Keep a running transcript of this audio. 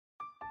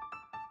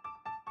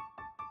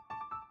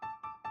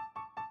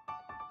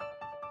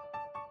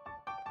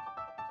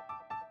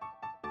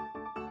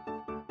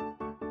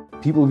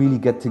People really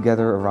get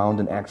together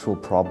around an actual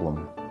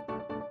problem.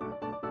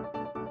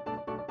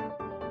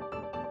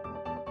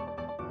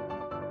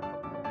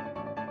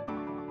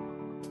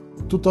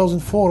 In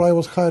 2004, I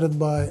was hired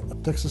by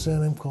Texas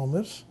A&M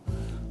Commerce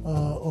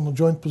on a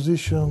joint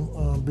position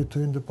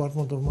between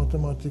Department of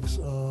Mathematics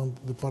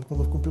and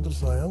Department of Computer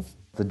Science.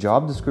 The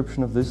job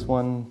description of this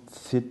one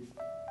fit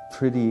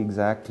pretty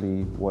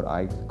exactly what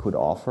I could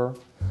offer,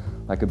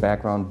 like a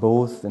background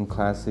both in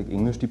classic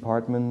English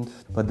department,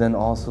 but then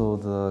also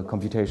the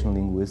computational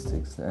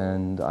linguistics.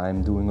 And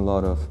I'm doing a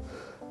lot of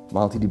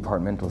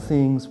multi-departmental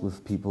things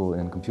with people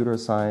in computer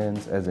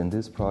science, as in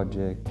this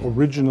project.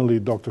 Originally,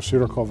 Dr.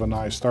 Sirakov and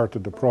I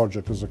started the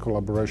project as a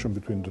collaboration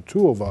between the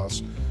two of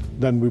us.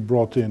 Then we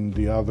brought in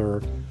the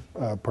other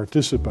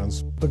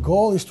participants. The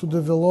goal is to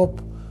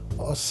develop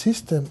a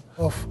system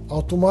of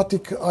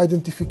automatic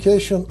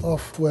identification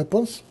of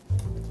weapons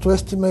to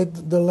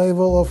estimate the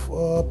level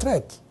of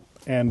threat.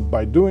 And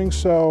by doing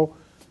so,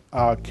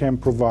 can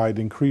provide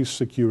increased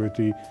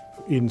security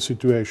in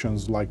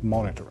situations like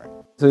monitoring.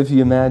 So if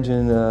you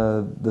imagine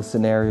the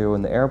scenario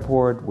in the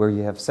airport where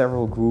you have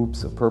several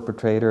groups of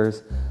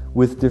perpetrators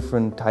with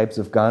different types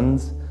of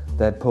guns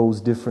that pose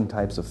different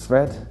types of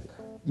threat,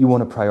 you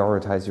want to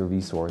prioritize your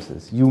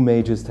resources. You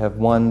may just have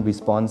one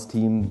response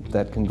team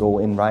that can go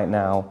in right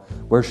now.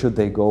 Where should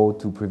they go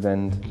to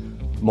prevent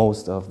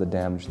most of the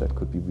damage that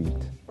could be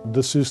wreaked?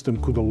 The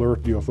system could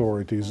alert the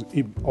authorities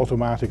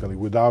automatically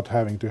without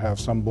having to have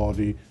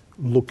somebody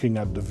looking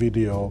at the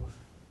video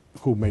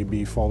who may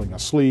be falling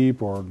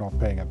asleep or not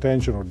paying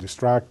attention or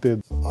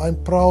distracted.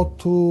 I'm proud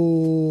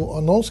to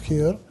announce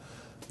here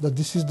that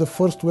this is the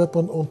first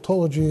weapon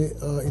ontology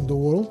in the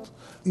world.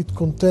 It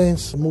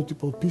contains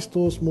multiple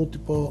pistols,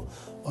 multiple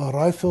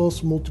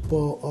rifles,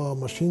 multiple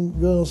machine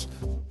guns.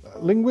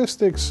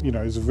 Linguistics,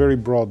 is a very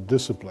broad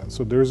discipline,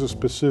 so there is a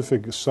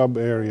specific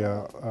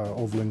sub-area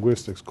of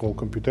linguistics called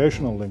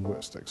computational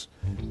linguistics,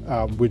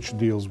 which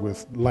deals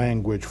with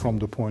language from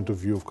the point of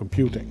view of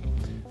computing.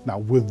 Now,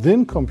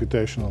 within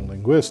computational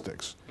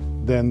linguistics,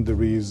 then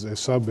there is a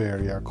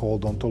sub-area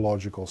called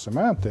ontological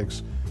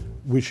semantics,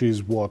 which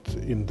is what,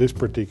 in this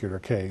particular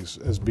case,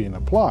 has been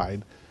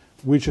applied,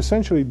 which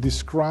essentially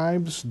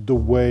describes the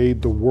way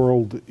the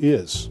world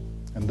is,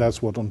 and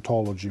that's what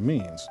ontology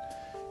means.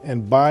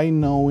 And by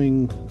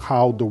knowing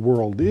how the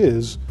world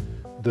is,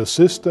 the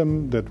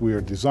system that we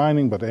are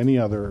designing, but any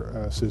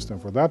other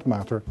system for that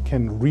matter,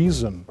 can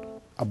reason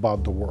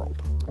about the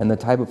world. And the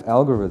type of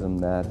algorithm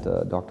that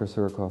Dr.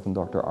 Sirakov and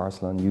Dr.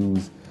 Arslan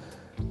use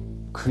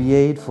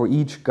create for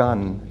each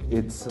gun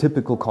its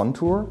typical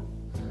contour,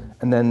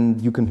 and then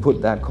you can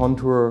put that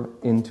contour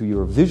into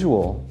your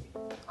visual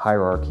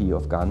hierarchy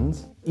of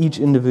guns. Each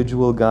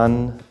individual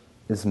gun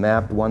is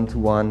mapped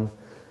one-to-one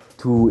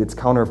to its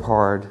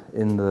counterpart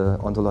in the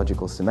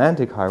ontological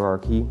semantic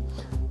hierarchy,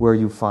 where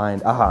you find,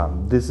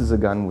 this is a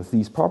gun with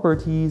these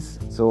properties.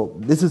 So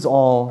this is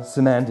all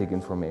semantic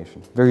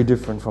information, very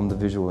different from the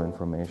visual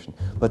information.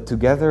 But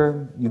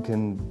together you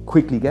can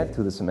quickly get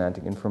to the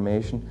semantic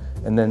information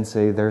and then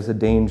say there's a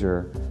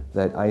danger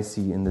that I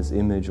see in this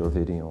image or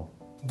video.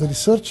 The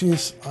research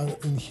is an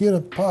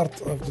inherent part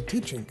of the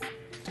teaching.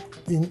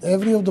 In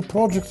every of the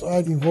projects I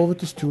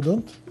involved a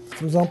student.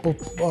 For example,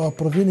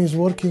 Praveen is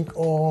working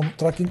on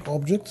tracking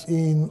objects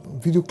in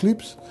video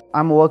clips.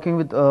 I'm working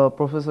with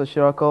Professor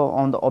Sirakov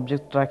on the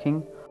object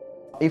tracking.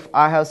 If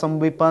I have some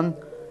weapon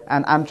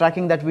and I'm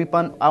tracking that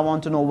weapon, I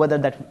want to know whether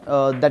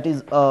that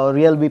is a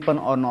real weapon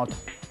or not.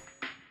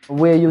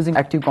 We're using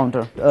active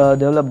counter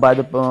developed by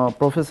the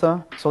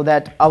professor so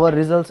that our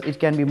results, it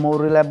can be more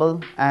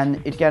reliable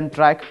and it can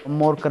track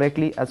more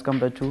correctly as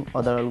compared to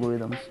other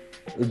algorithms.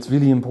 It's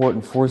really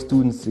important for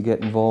students to get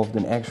involved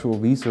in actual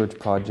research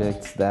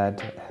projects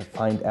that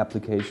find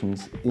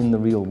applications in the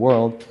real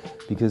world,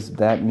 because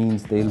that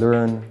means they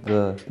learn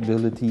the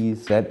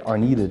abilities that are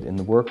needed in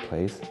the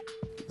workplace.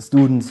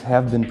 Students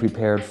have been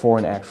prepared for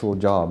an actual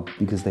job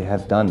because they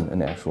have done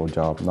an actual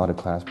job, not a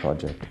class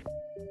project.